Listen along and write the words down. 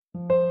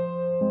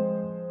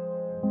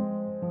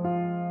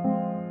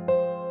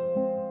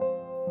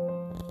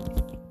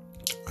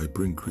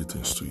bring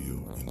greetings to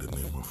you in the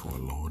name of our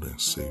Lord and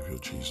Savior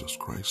Jesus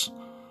Christ.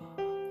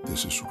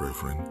 This is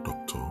Reverend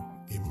Dr.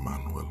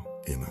 Emmanuel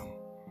Enam.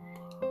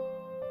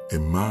 A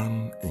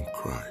man in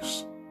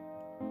Christ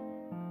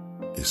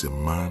is a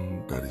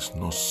man that is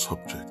not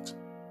subject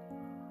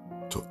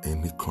to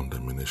any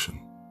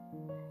condemnation.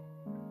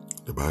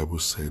 The Bible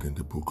said in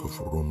the book of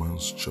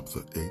Romans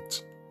chapter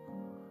 8,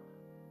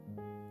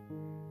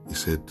 it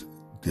said,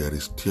 there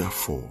is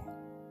therefore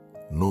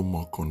no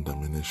more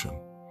condemnation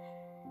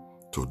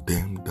to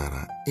them that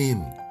are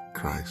in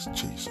Christ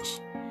Jesus.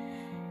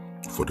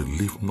 For they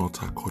live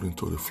not according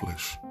to the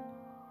flesh,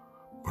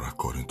 but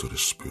according to the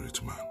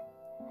Spirit man.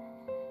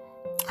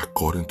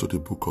 According to the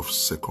book of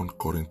 2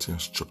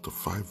 Corinthians chapter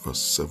 5 verse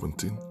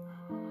 17,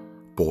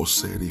 Paul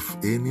said, if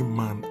any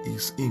man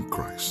is in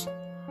Christ,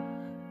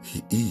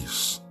 he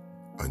is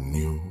a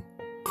new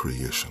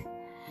creation.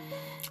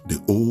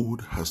 The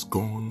old has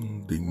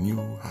gone, the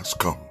new has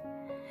come.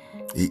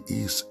 He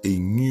is a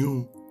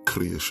new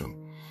creation.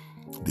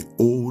 The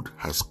old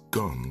has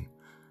gone,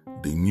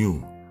 the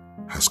new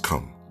has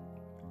come.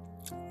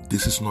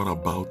 This is not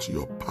about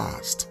your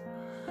past.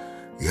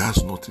 It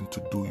has nothing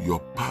to do. Your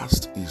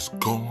past is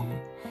gone.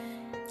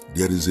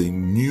 There is a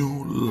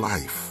new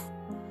life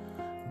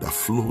that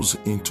flows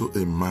into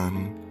a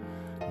man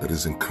that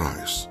is in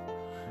Christ,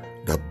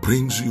 that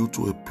brings you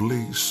to a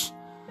place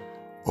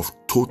of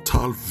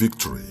total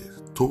victory,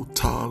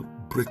 total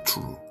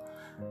breakthrough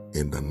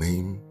in the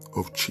name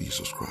of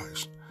Jesus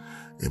Christ.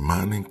 A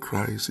man in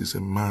Christ is a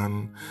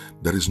man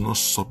that is not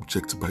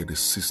subject by the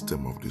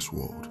system of this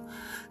world.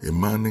 A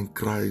man in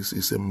Christ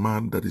is a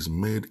man that is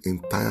made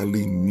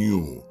entirely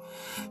new.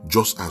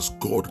 Just as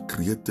God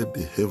created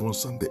the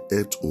heavens and the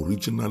earth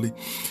originally,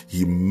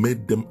 He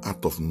made them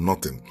out of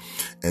nothing.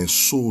 And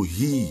so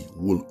He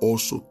will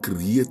also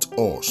create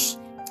us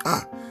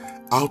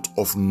out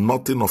of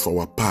nothing of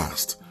our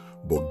past,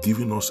 but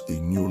giving us a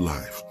new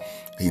life.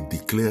 He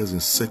declares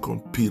in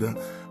 2 Peter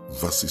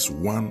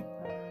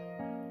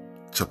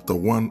chapter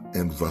 1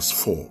 and verse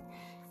 4.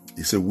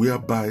 He said,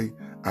 whereby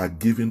are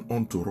given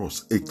unto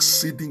us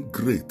exceeding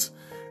great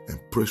and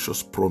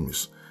precious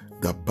promise,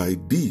 that by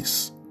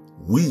this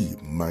we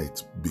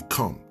might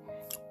become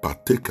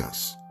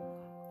partakers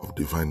of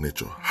divine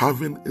nature,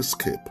 having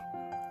escaped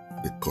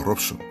the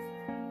corruption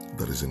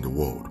that is in the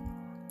world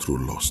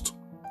through lust.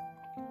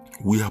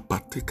 We are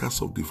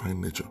partakers of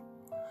divine nature.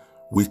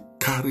 We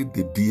carry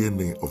the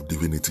DNA of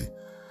divinity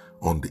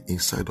on the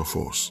inside of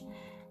us.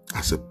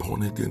 As a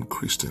born-again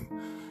Christian,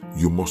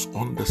 you must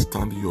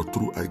understand your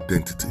true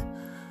identity.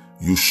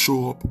 You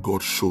show up,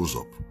 God shows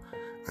up.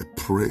 I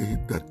pray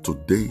that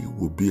today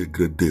will be a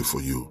great day for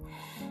you.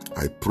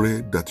 I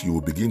pray that you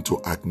will begin to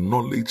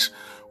acknowledge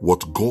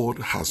what God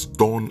has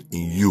done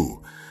in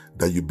you,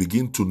 that you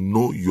begin to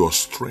know your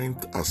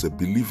strength as a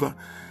believer.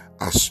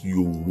 As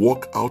you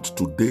walk out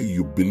today,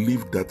 you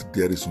believe that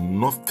there is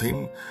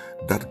nothing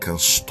that can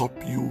stop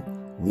you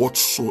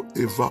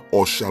whatsoever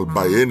or shall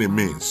by any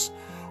means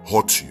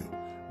hurt you.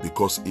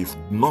 Because if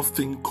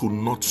nothing could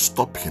not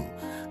stop him,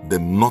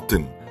 then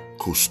nothing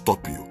could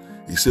stop you.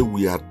 He said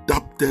we are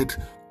adapted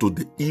to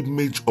the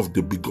image of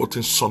the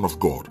begotten Son of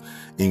God.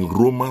 In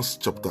Romans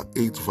chapter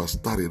 8 verse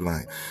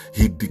 39,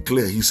 he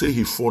declared, he said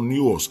he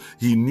foreknew us,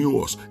 he knew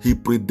us, he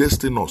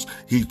predestined us,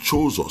 he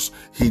chose us,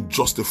 he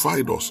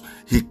justified us,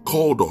 he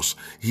called us.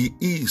 He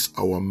is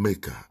our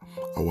maker,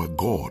 our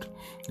God,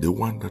 the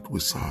one that we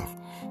serve.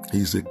 He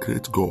is a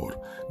great God,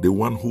 the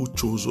one who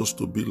chose us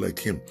to be like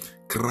him,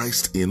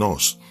 Christ in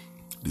us,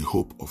 the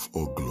hope of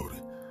all glory.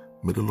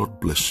 May the Lord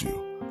bless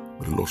you.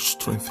 May the Lord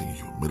strengthen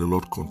you. May the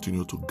Lord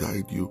continue to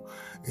guide you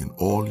in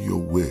all your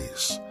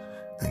ways.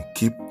 And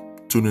keep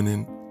tuning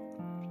in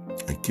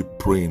and keep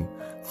praying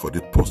for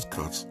the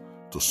podcasts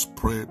to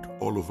spread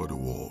all over the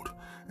world.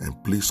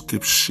 And please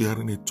keep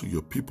sharing it to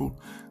your people,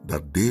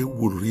 that they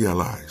will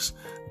realize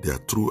their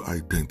true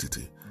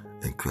identity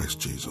in Christ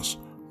Jesus.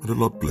 May the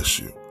Lord bless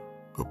you.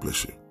 God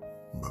bless you.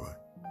 Bye-bye.